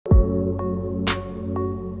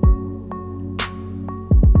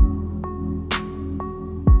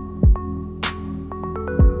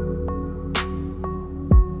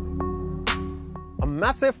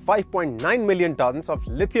massive 5.9 million tons of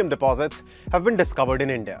lithium deposits have been discovered in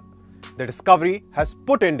India. The discovery has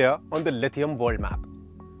put India on the lithium world map.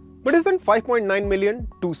 But isn't 5.9 million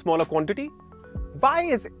too small a quantity? Why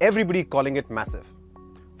is everybody calling it massive?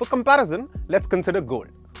 For comparison, let's consider gold.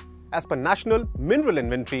 As per National Mineral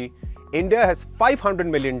Inventory, India has 500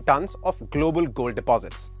 million tons of global gold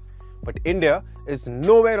deposits. But India is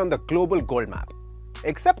nowhere on the global gold map,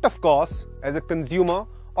 except of course as a consumer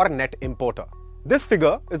or a net importer. This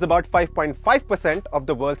figure is about 5.5% of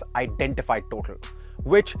the world's identified total,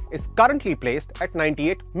 which is currently placed at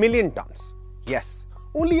 98 million tons. Yes,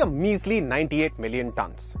 only a measly 98 million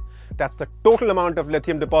tons. That's the total amount of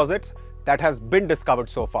lithium deposits that has been discovered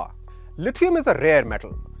so far. Lithium is a rare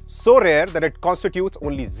metal, so rare that it constitutes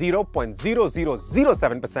only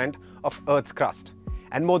 0.0007% of Earth's crust.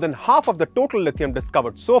 And more than half of the total lithium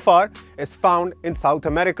discovered so far is found in South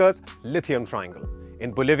America's Lithium Triangle,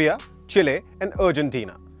 in Bolivia, Chile and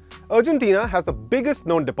Argentina. Argentina has the biggest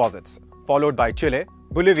known deposits, followed by Chile,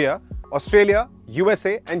 Bolivia, Australia,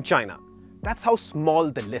 USA and China. That's how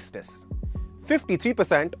small the list is.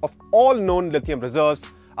 53% of all known lithium reserves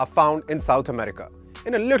are found in South America,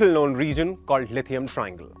 in a little-known region called Lithium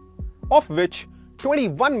Triangle, of which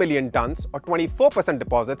 21 million tons or 24%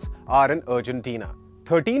 deposits are in Argentina,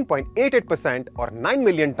 13.88% or 9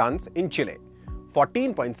 million tons in Chile,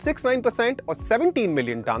 14.69% or 17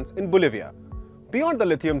 million tons in Bolivia. Beyond the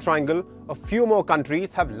Lithium Triangle, a few more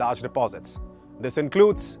countries have large deposits. This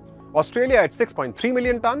includes Australia at 6.3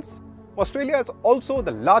 million tons. Australia is also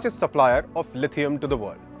the largest supplier of lithium to the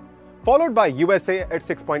world, followed by USA at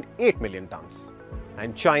 6.8 million tons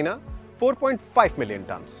and China 4.5 million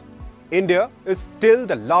tons. India is still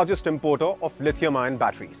the largest importer of lithium-ion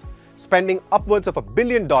batteries, spending upwards of $1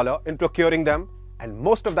 billion in procuring them, and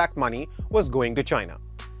most of that money was going to China.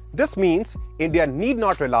 This means India need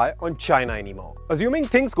not rely on China anymore. Assuming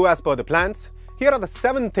things go as per the plans, here are the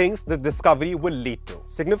 7 things this discovery will lead to.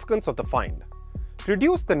 Significance of the find: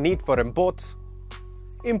 reduce the need for imports,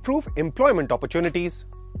 improve employment opportunities,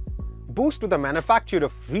 boost to the manufacture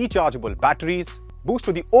of rechargeable batteries, boost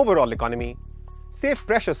to the overall economy, save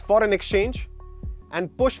precious foreign exchange,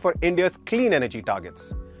 and push for India's clean energy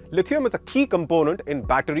targets. Lithium is a key component in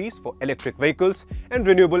batteries for electric vehicles and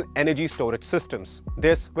renewable energy storage systems.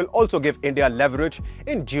 This will also give India leverage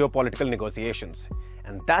in geopolitical negotiations.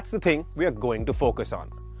 And that's the thing we are going to focus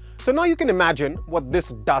on. So now you can imagine what this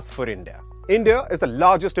does for India. India is the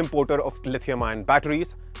largest importer of lithium-ion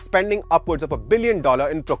batteries, spending upwards of $1 billion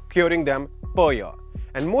in procuring them per year.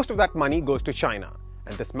 And most of that money goes to China.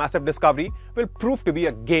 And this massive discovery will prove to be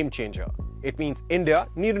a game changer. It means India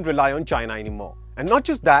needn't rely on China anymore. And not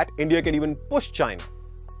just that, India can even push China,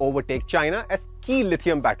 overtake China as key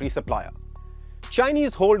lithium battery supplier.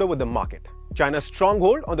 Chinese hold over the market. China's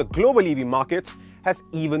stronghold on the global EV markets has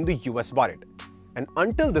even the US worried. And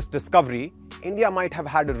until this discovery, India might have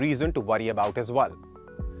had a reason to worry about as well.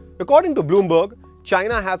 According to Bloomberg,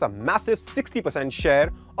 China has a massive 60%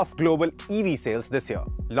 share of global EV sales this year.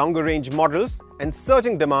 Longer range models and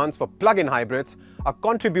surging demands for plug-in hybrids are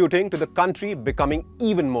contributing to the country becoming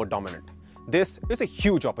even more dominant. This is a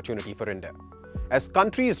huge opportunity for India. As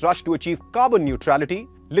countries rush to achieve carbon neutrality,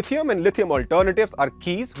 lithium and lithium alternatives are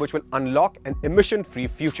keys which will unlock an emission-free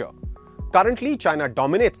future. Currently, China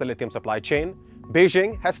dominates the lithium supply chain.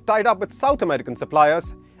 Beijing has tied up with South American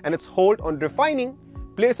suppliers, and its hold on refining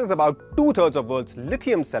places about 2/3 of world's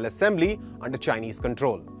lithium cell assembly under Chinese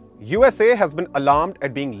control. USA has been alarmed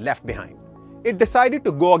at being left behind. It decided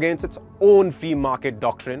to go against its own free market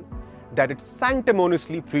doctrine that it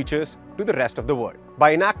sanctimoniously preaches to the rest of the world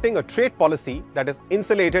by enacting a trade policy that is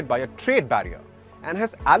insulated by a trade barrier and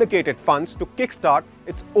has allocated funds to kickstart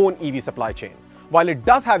its own EV supply chain. While it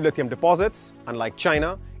does have lithium deposits, unlike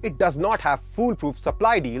China, it does not have foolproof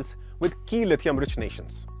supply deals with key lithium-rich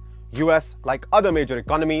nations. US, like other major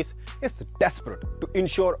economies, is desperate to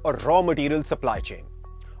ensure a raw material supply chain.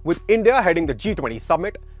 With India heading the G20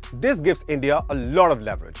 summit, this gives India a lot of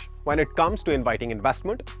leverage when it comes to inviting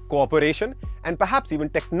investment, cooperation, and perhaps even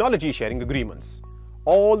technology sharing agreements.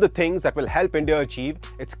 All the things that will help India achieve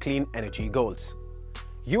its clean energy goals.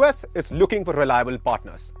 US is looking for reliable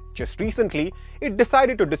partners. Just recently, it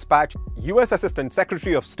decided to dispatch US Assistant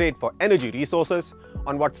Secretary of State for Energy Resources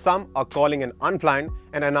on what some are calling an unplanned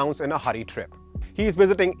and announced in a hurry trip. He is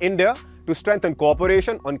visiting India to strengthen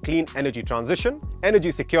cooperation on clean energy transition,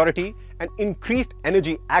 energy security, and increased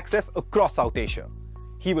energy access across South Asia.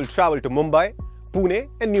 He will travel to Mumbai, Pune,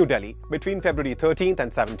 and New Delhi between February 13th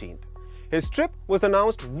and 17th. His trip was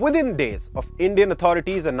announced within days of Indian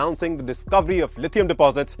authorities announcing the discovery of lithium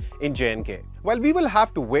deposits in J&K. While we will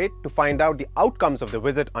have to wait to find out the outcomes of the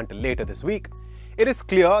visit until later this week, it is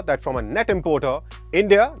clear that from a net importer,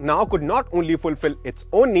 India now could not only fulfill its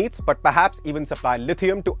own needs but perhaps even supply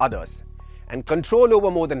lithium to others. And control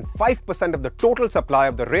over more than 5% of the total supply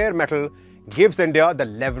of the rare metal gives India the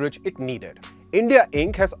leverage it needed. India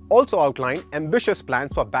Inc. has also outlined ambitious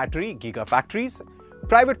plans for battery gigafactories.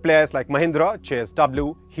 Private players like Mahindra,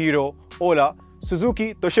 JSW, Hero, Ola,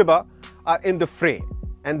 Suzuki, Toshiba are in the fray.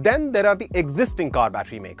 And then there are the existing car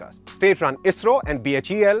battery makers. State-run ISRO and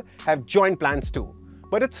BHEL have joint plans too.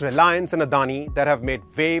 But it's Reliance and Adani that have made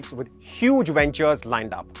waves with huge ventures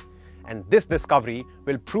lined up. And this discovery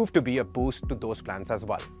will prove to be a boost to those plans as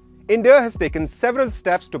well. India has taken several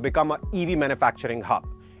steps to become an EV manufacturing hub,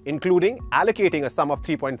 including allocating a sum of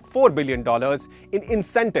 $3.4 billion in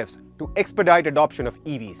incentives to expedite adoption of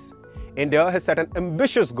EVs. India has set an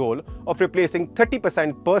ambitious goal of replacing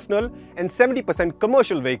 30% personal and 70%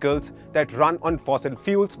 commercial vehicles that run on fossil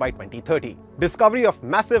fuels by 2030. Discovery of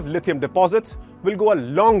massive lithium deposits will go a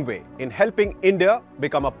long way in helping India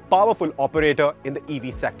become a powerful operator in the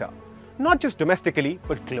EV sector, not just domestically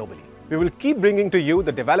but globally. We will keep bringing to you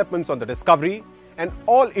the developments on the discovery and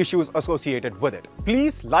all issues associated with it.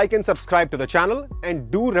 Please like and subscribe to the channel,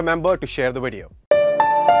 and do remember to share the video.